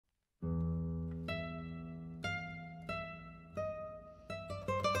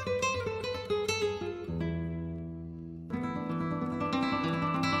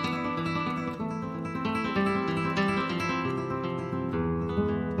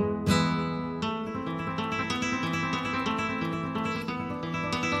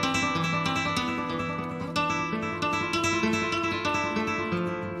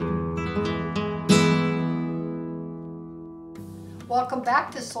Welcome back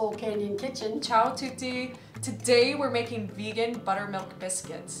to Soul Canyon Kitchen. Ciao tutti! Today we're making vegan buttermilk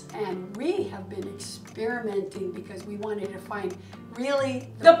biscuits. And we have been experimenting because we wanted to find really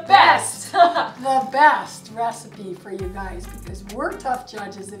the best the best recipe for you guys, because we're tough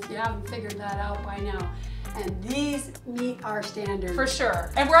judges if you haven't figured that out by now. And these meet our standards. For sure.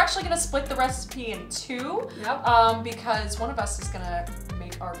 And we're actually going to split the recipe in two. Yep. Because one of us is going to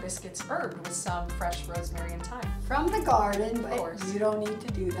make our biscuits herbed with some fresh rosemary and thyme. From the garden, but course. you don't need to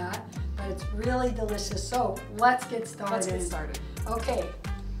do that. But it's really delicious. So let's get started. Let's get started. Okay,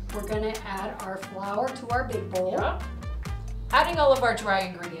 we're going to add our flour to our big bowl. Yep. Adding all of our dry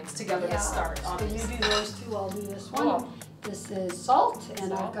ingredients together to start. So you do those two, I'll do this one. Cool. This is salt,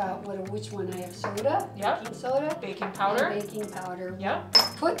 and I've got which one I have? Soda, baking soda, baking powder, and baking powder. Yep.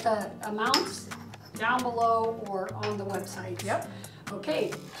 Put the amounts down below or on the website. Yep.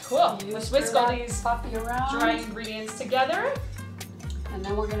 Okay. Cool. Let's whisk all these puppy around. dry ingredients together. And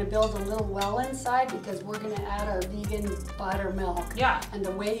then we're going to build a little well inside because we're going to add our vegan buttermilk. Yeah. And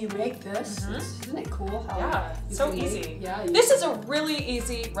the way you make this, isn't it cool? How yeah, so easy. Yeah. This is a really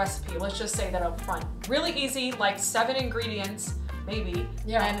easy recipe. Let's just say that up front. Really easy, like 7 ingredients, maybe.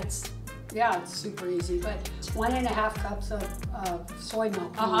 Yeah. And it's super easy. But 1.5 cups of soy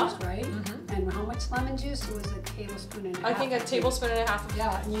milk used, right? And how much lemon juice? It was a tablespoon and a half. I think a tablespoon and a half.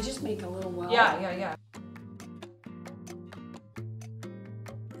 Yeah, and you just make a little well. Yeah.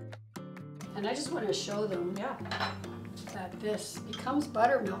 And I just want to show them that this becomes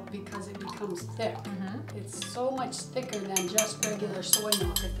buttermilk because it becomes thick. It's so much thicker than just regular soy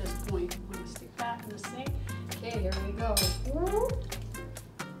milk at this point. I'm going to stick that in the sink. Okay, here we go.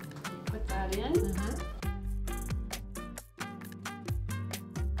 Put that in.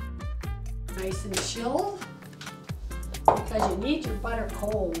 Nice and chilled, because you need your butter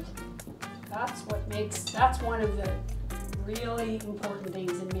cold. That's one of the really important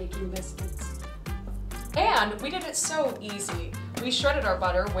things in making biscuits. And we did it so easy. We shredded our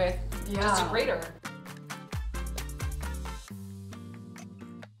butter with just a grater.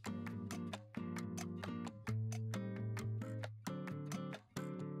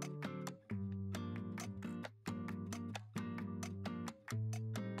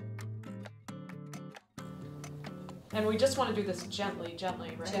 And we just want to do this gently,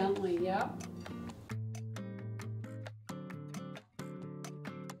 right? Gently, yeah.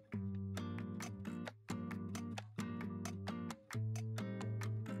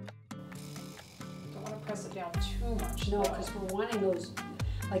 Press it down too much. No, because we're wanting those,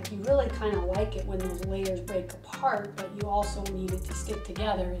 like, you really kind of like it when those layers break apart, but you also need it to stick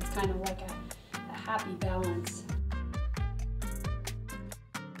together. It's kind of like a happy balance.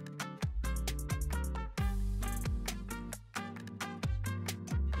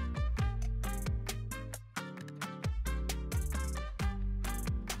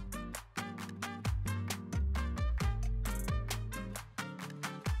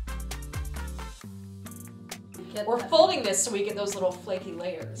 We're folding this so we get those little flaky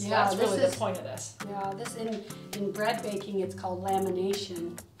layers. Yeah, that's really the point of this. Yeah, this in bread baking it's called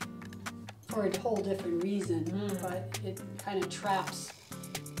lamination for a whole different reason, but it kind of traps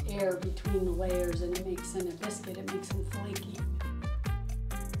air between the layers and it makes in a biscuit, it makes them flaky.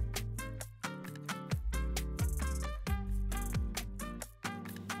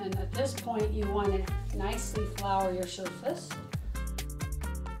 And at this point you want to nicely flour your surface.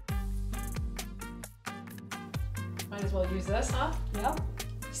 Might as well use this, huh? Yep.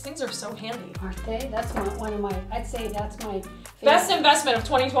 These things are so handy. Aren't they? That's one of my, I'd say that's my favorite. Best investment of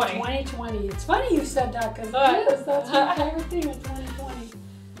 2020. 2020. It's funny you said that because it is. That's my favorite thing of 2020.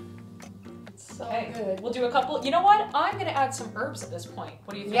 It's so good. We'll do a couple. You know what? I'm going to add some herbs at this point.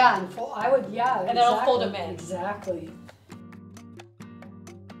 What do you think? Yeah, and I would, yeah. And then I'll fold them in. Exactly.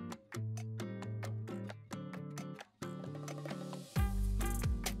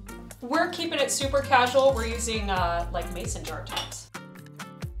 We're keeping it super casual. We're using like mason jar tops.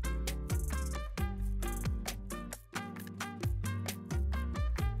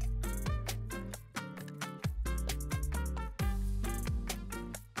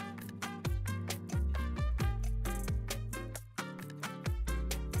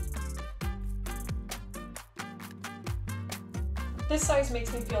 This size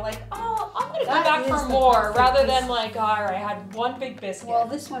makes me feel like, oh, I'm gonna go back for more, rather than like, all right, I had one big biscuit. Well,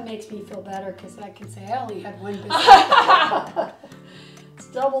 this one makes me feel better because I can say I only had one biscuit. It's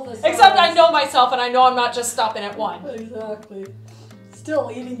double the size. Except I know myself and I know I'm not just stopping at one. Exactly.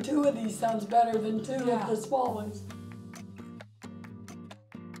 Still, eating 2 of these sounds better than 2 of the small ones.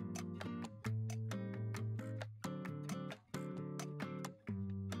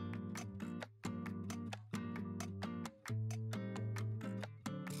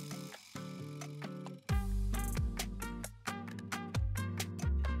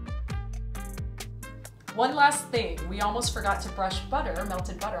 one last thing. We almost forgot to brush butter,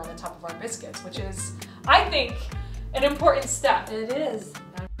 melted butter, on the top of our biscuits, which is, I think, an important step. It is.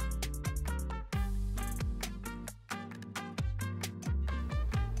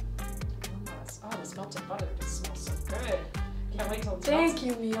 Oh, this melted butter just smells so good. Can't wait till it's Thank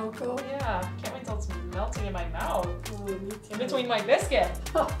you, Miyoko. Yeah, can't wait till it's melting in my mouth. Oh, me too. In between my biscuit.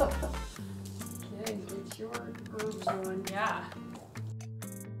 Okay, get your herbs on. Yeah.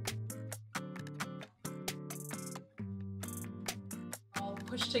 All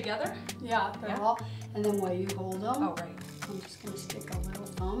pushed together? Yeah, they're all. And then while you hold them, Oh, right. I'm just going to stick a little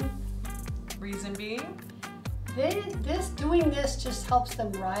thumb. Reason being? Doing this just helps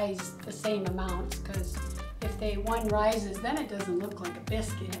them rise the same amounts, because if one rises, then it doesn't look like a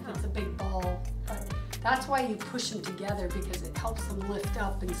biscuit. It's a big ball. But that's why you push them together, because it helps them lift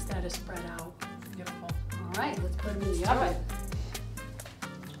up instead of spread out. Beautiful. All right, let's put them in the Let's do oven. it.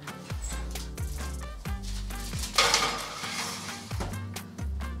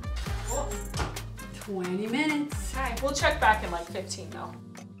 20 minutes. Okay, we'll check back in like 15 though.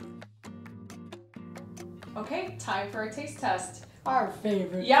 Okay, time for a taste test. Our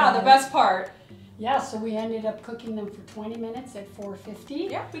favorite. Yeah, part. the best part. Yeah, so we ended up cooking them for 20 minutes at 450.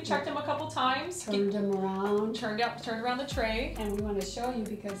 Yeah, we checked them a couple times. Turned them around. Turned around the tray. And we want to show you,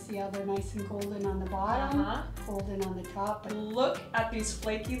 because see how they're nice and golden on the bottom, golden on the top. But Look at these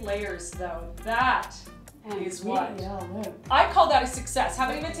flaky layers though. That is what. Yeah, look. I call that a success.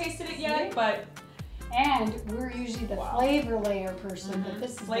 Haven't even tasted it yet, but And we're usually the flavor layer person, but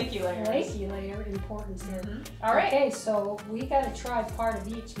this is flaky the layers. flaky layer importance here. All right. Okay, so we got to try part of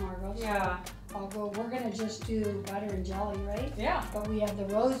each, Margo. So Yeah. we're going to just do butter and jelly, right? Yeah. But we have the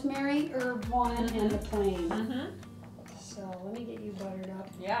rosemary herb one and the plain. Mm-hmm. So let me get you buttered up.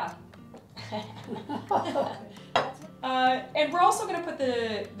 Yeah. And we're also going to put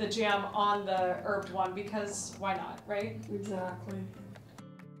the jam on the herbed one, because why not, right? Exactly.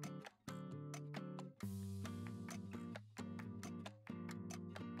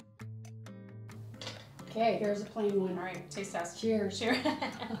 Okay, here's a plain one. All right, taste test. Cheers. Cheers.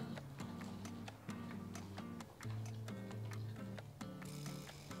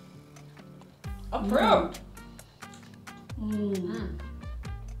 Approved.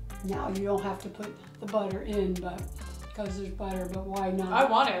 Now you don't have to put the butter in, but because there's butter, but why not? I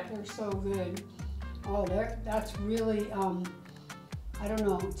want it. They're so good. Oh, that's really, I don't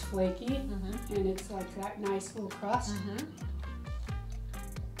know, it's flaky, and it's like that nice little crust.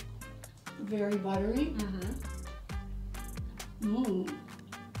 Very buttery.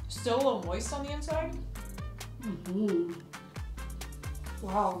 Still a little moist on the inside.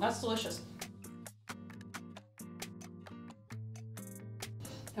 Wow. That's delicious.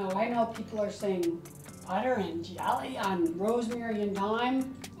 Now I know people are saying butter and jelly on rosemary and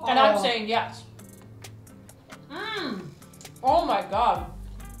thyme. And I'm saying yes. Oh my God.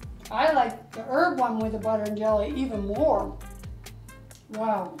 I like the herb one with the butter and jelly even more.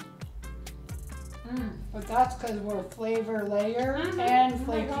 Wow. But that's because we're a flavor layer and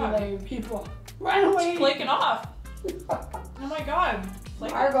flaky layer people. Run away. It's flaking off. Oh my God.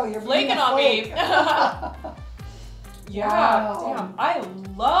 Margo, you're flaking on me. Yeah, Wow. damn. I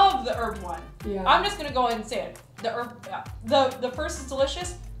love the herb one. Yeah. I'm just gonna go ahead and say it. The herb, the first is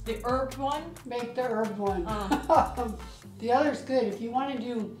delicious. The herb one. Make the herb one. The other's good. If you want to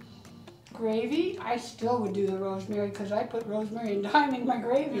do gravy, I still would do the rosemary, because I put rosemary and thyme in my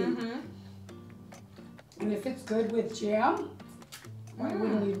gravy. And if it's good with jam, why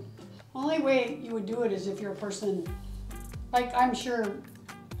wouldn't you? Only way you would do it is if you're a person, like I'm sure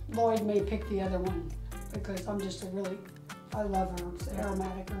Lloyd may pick the other one, because I'm just I love herbs,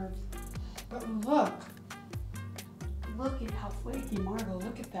 aromatic herbs. But look at how flaky, Margo,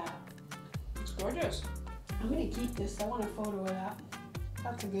 look at that. It's gorgeous. I'm gonna keep this, I want a photo of that.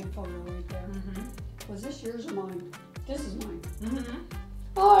 That's a good photo right there. Was this yours or mine? This is mine.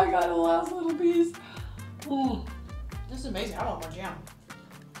 Oh, I got a last little piece. This is amazing. I want more jam.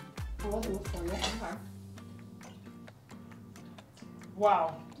 I'll do it for you. Okay.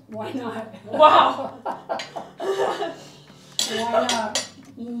 Wow. Why not? Wow. Why not?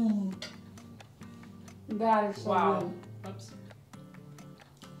 That is so Wow. Oops.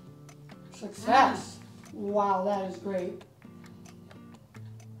 good. Success. Wow, that is great.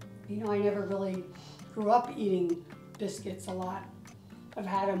 You know, I never really grew up eating biscuits a lot. I've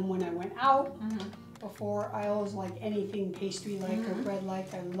had them when I went out. Before, I always like anything pastry-like or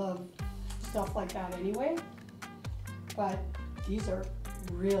bread-like. I love stuff like that anyway. But these are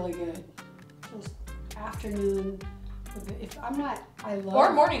really good. Just afternoon. If I'm not, I love.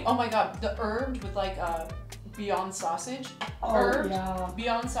 Or morning. Oh my God. The herbed with like Beyond sausage. Oh, Herbed yeah.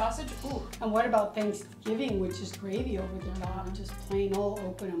 Beyond sausage. Ooh. And what about Thanksgiving, which is gravy over the top? Just plain old,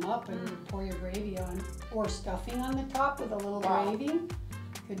 open them up and pour your gravy on. Or stuffing on the top with a little gravy.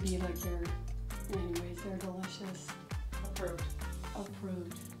 Could be like your, anyways, they're delicious. Approved.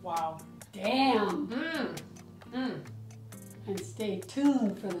 Approved. Wow. Damn. Mmm. Mmm. And stay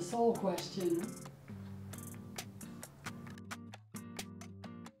tuned for the soul question.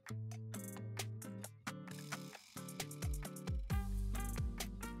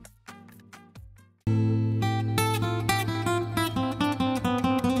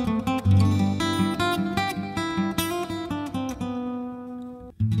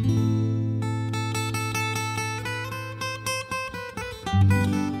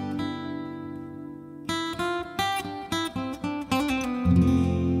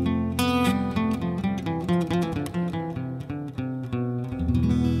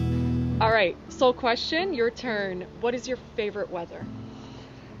 All right, soul question, your turn. What is your favorite weather?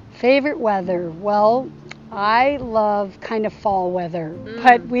 Favorite weather? Well, I love kind of fall weather,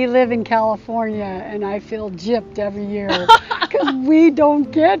 but we live in California and I feel gypped every year because we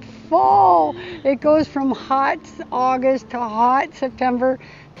don't get fall. It goes from hot August to hot September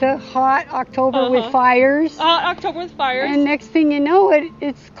to hot October with fires. October with fires. And next thing you know,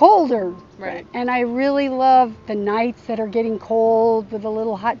 it's colder. Right. And I really love the nights that are getting cold with a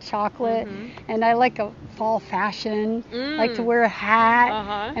little hot chocolate. And I like a fall fashion. Like to wear a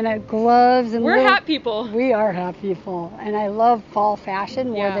hat and gloves. And We're hat people. We are hat people. And I love fall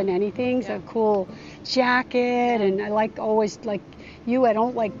fashion more than anything. So a cool jacket. And I like always like you, I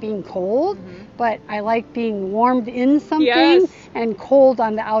don't like being cold, but I like being warmed in something and cold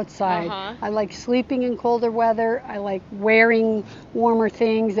on the outside. I like sleeping in colder weather. I like wearing warmer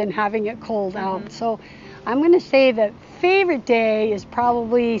things and having it cold out. So I'm going to say that favorite day is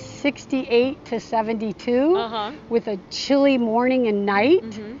probably 68 to 72 with a chilly morning and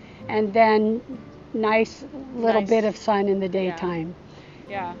night and then nice little bit of sun in the daytime.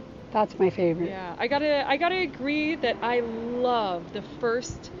 Yeah. That's my favorite. Yeah, I gotta agree that I love the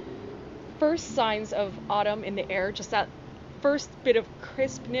first signs of autumn in the air, just that first bit of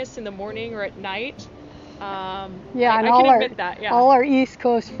crispness in the morning or at night. I can admit that. Yeah. All our East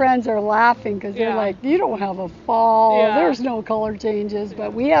Coast friends are laughing because they're like, "You don't have a fall. There's no color changes,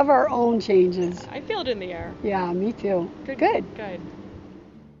 but we have our own changes." I feel it in the air. Yeah, me too. Good.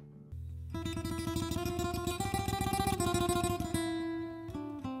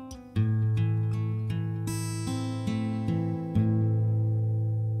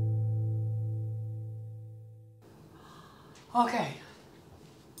 Okay.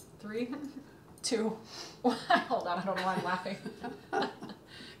 3, 2, 1. Hold on, I don't know why I'm laughing.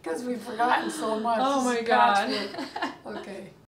 Because we've forgotten so much. Oh my God. Okay.